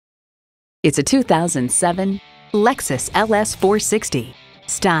It's a 2007 Lexus LS 460.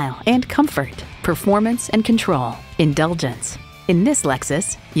 Style and comfort, performance and control, indulgence. In this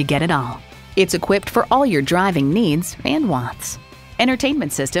Lexus, you get it all. It's equipped for all your driving needs and wants.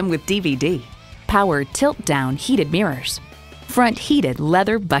 Entertainment system with DVD, power tilt-down heated mirrors, front heated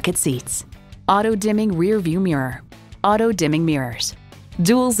leather bucket seats, auto-dimming rear view mirror, auto-dimming mirrors,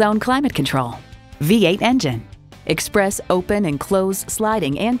 dual-zone climate control, V8 engine, express open and close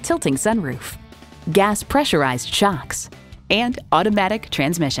sliding and tilting sunroof, gas pressurized shocks, and automatic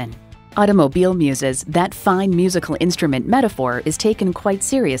transmission. Automobile muses that fine musical instrument metaphor is taken quite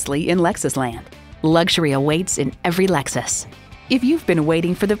seriously in Lexus land. Luxury awaits in every Lexus. If you've been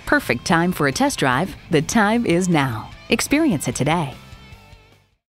waiting for the perfect time for a test drive, the time is now. Experience it today.